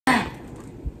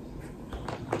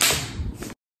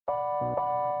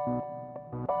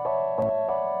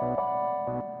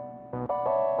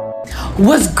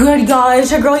What's good, y'all?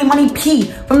 It's your girl Imani P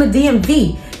from the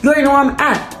DMV. You already know where I'm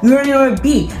at. You already know where to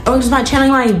be. Welcome to my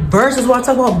channel, imaniversus, where I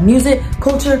talk about music,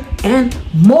 culture, and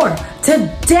more.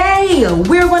 Today,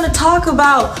 we're going to talk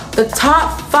about the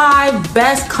top 5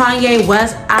 best Kanye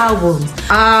West albums.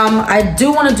 I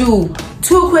do want to do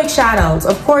 2 quick shout outs.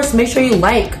 Of course, make sure you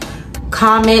like,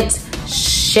 comment,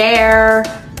 share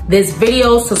this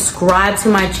video, subscribe to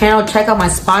my channel, check out my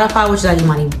Spotify, which is at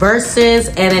imaniversus,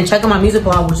 and then check out my music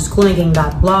blog, which is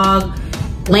coolinggang.blog,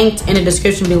 linked in the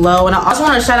description below. And I also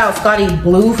want to shout out Scotty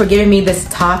Blue for giving me this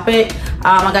topic.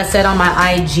 Like I said on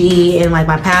my IG and like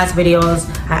my past videos,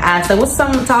 I asked like what's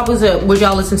some topics that would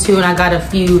y'all listen to, and I got a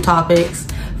few topics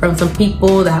from some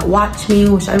people that watch me,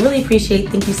 which I really appreciate.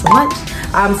 Thank you so much.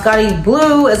 Scotty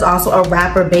Blue is also a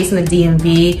rapper based in the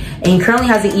DMV, and he currently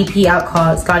has an EP out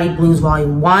called Scotty Blues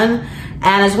Volume 1. And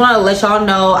I just want to let y'all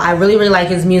know I really like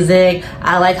his music.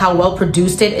 I like how well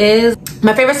produced it is.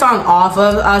 My favorite song off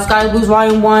of Scotty Blues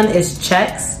Volume 1 is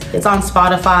Checks. It's on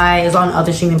Spotify, it's on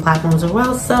other streaming platforms as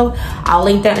well, so I'll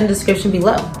link that in the description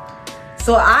below.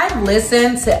 So I've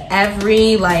listened to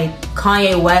every like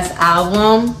Kanye West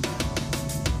album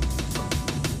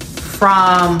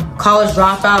from College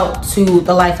Dropout to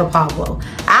The Life of Pablo.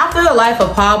 After The Life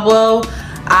of Pablo,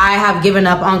 I have given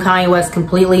up on Kanye West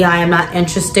completely. I am not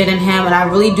interested in him, and I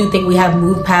really do think we have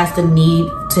moved past the need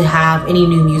to have any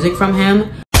new music from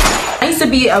him. I used to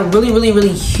be a really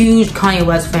huge Kanye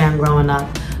West fan growing up.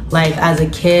 Like as a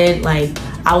kid, like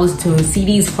I was to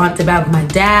CDs front to back with my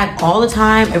dad all the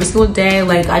time, every single day.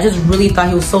 Like I just really thought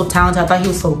he was so talented. I thought he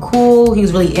was so cool. He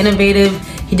was really innovative.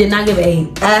 He did not give a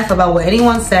F about what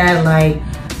anyone said. Like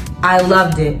I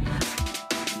loved it.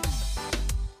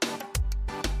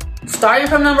 Starting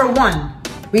from number 1,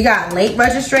 we got Late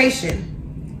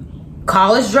Registration,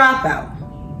 College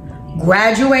Dropout,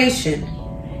 Graduation,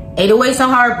 808s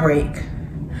and Heartbreak,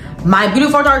 My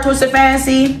Beautiful Dark Twisted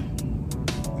Fantasy,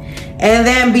 and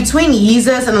then between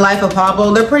Yeezus and The Life of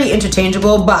Pablo, they're pretty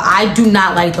interchangeable, but I do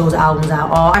not like those albums at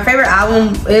all. My favorite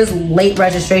album is Late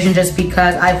Registration, just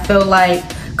because I feel like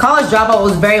College Dropout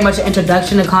was very much an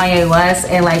introduction to Kanye West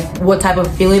and like what type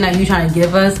of feeling that he trying to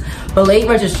give us. But Late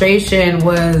Registration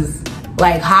was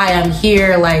like, hi, I'm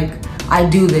here, like I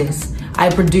do this,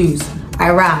 I produce, I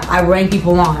rap, I bring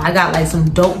people on. I got like some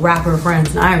dope rapper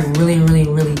friends, and I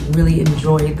really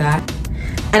enjoyed that.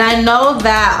 And I know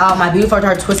that My Beautiful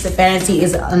Dark Twisted Fantasy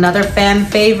is another fan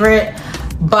favorite,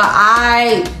 but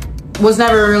I was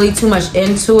never really too much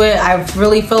into it. I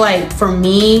really feel like for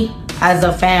me, as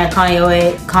a fan of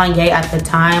Kanye at the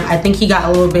time, I think he got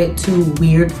a little bit too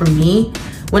weird for me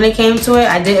when it came to it.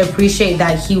 I did appreciate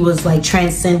that he was like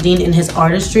transcending in his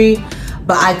artistry,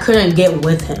 but I couldn't get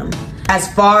with him.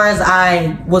 As far as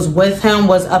I was with him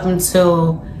was up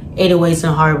until 808s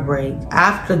and Heartbreak.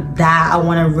 After that, I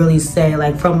want to really say,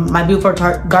 like, from My Beautiful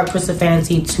Dark Twisted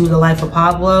Fantasy to The Life of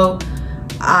Pablo,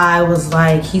 I was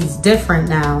like, he's different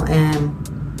now. And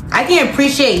I can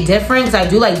appreciate difference. I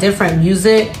do like different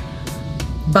music.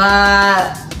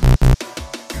 But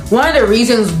one of the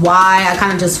reasons why I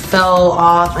kind of just fell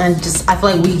off and I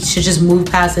feel like we should just move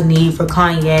past the need for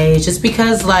Kanye is just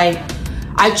because, like,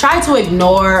 I try to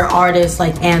ignore artists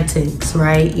like antics,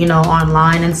 right? You know,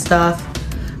 online and stuff.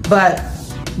 But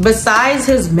besides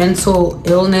his mental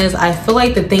illness, I feel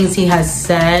like the things he has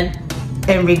said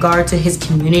in regard to his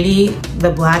community,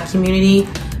 the Black community,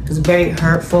 is very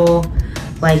hurtful.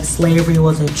 Like slavery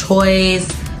was a choice.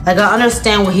 Like I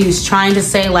understand what he was trying to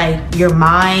say, like your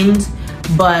mind,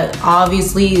 but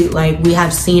obviously like we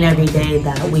have seen every day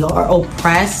that we are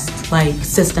oppressed, like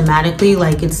systematically.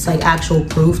 Like it's like actual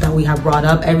proof that we have brought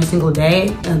up every single day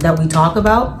and that we talk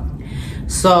about.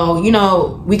 So, you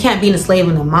know, we can't be a slave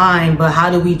in the mind, but how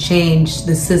do we change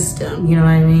the system? You know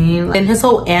what I mean? And his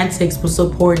whole antics was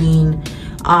supporting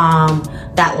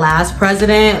that last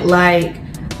president. Like,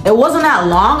 it wasn't that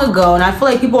long ago, and I feel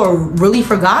like people really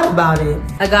forgot about it.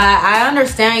 Like, I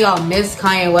understand y'all miss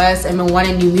Kanye West and been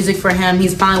wanting new music for him.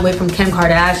 He's finally away from Kim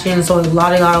Kardashian, so a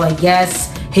lot of y'all are like,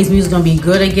 yes, his music's gonna be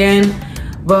good again.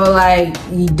 But like,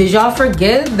 did y'all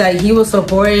forget that he was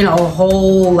supporting a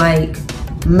whole like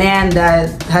man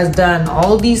that has done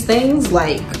all these things?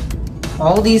 Like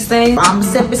all these things. I'm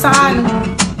sitting beside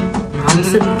him.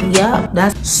 Yeah,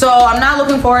 that's so I'm not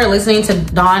looking forward to listening to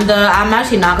Donda. I'm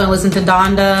actually not gonna listen to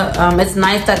Donda. It's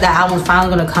nice that that album's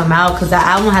finally gonna come out, because that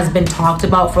album has been talked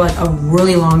about for like a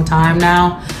really long time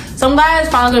now. So I'm glad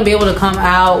it's finally gonna be able to come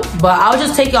out, but I'll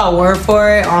just take y'all word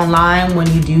for it online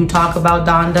when you do talk about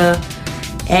Donda.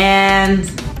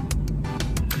 And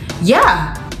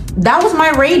yeah, that was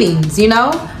my ratings, you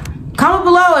know? Comment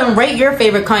below and rate your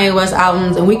favorite Kanye West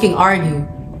albums and we can argue.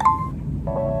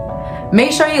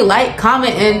 Make sure you like,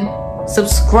 comment, and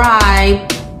subscribe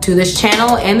to this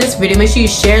channel and this video. Make sure you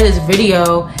share this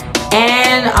video.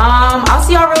 And I'll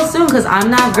see y'all real soon because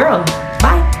I'm that girl.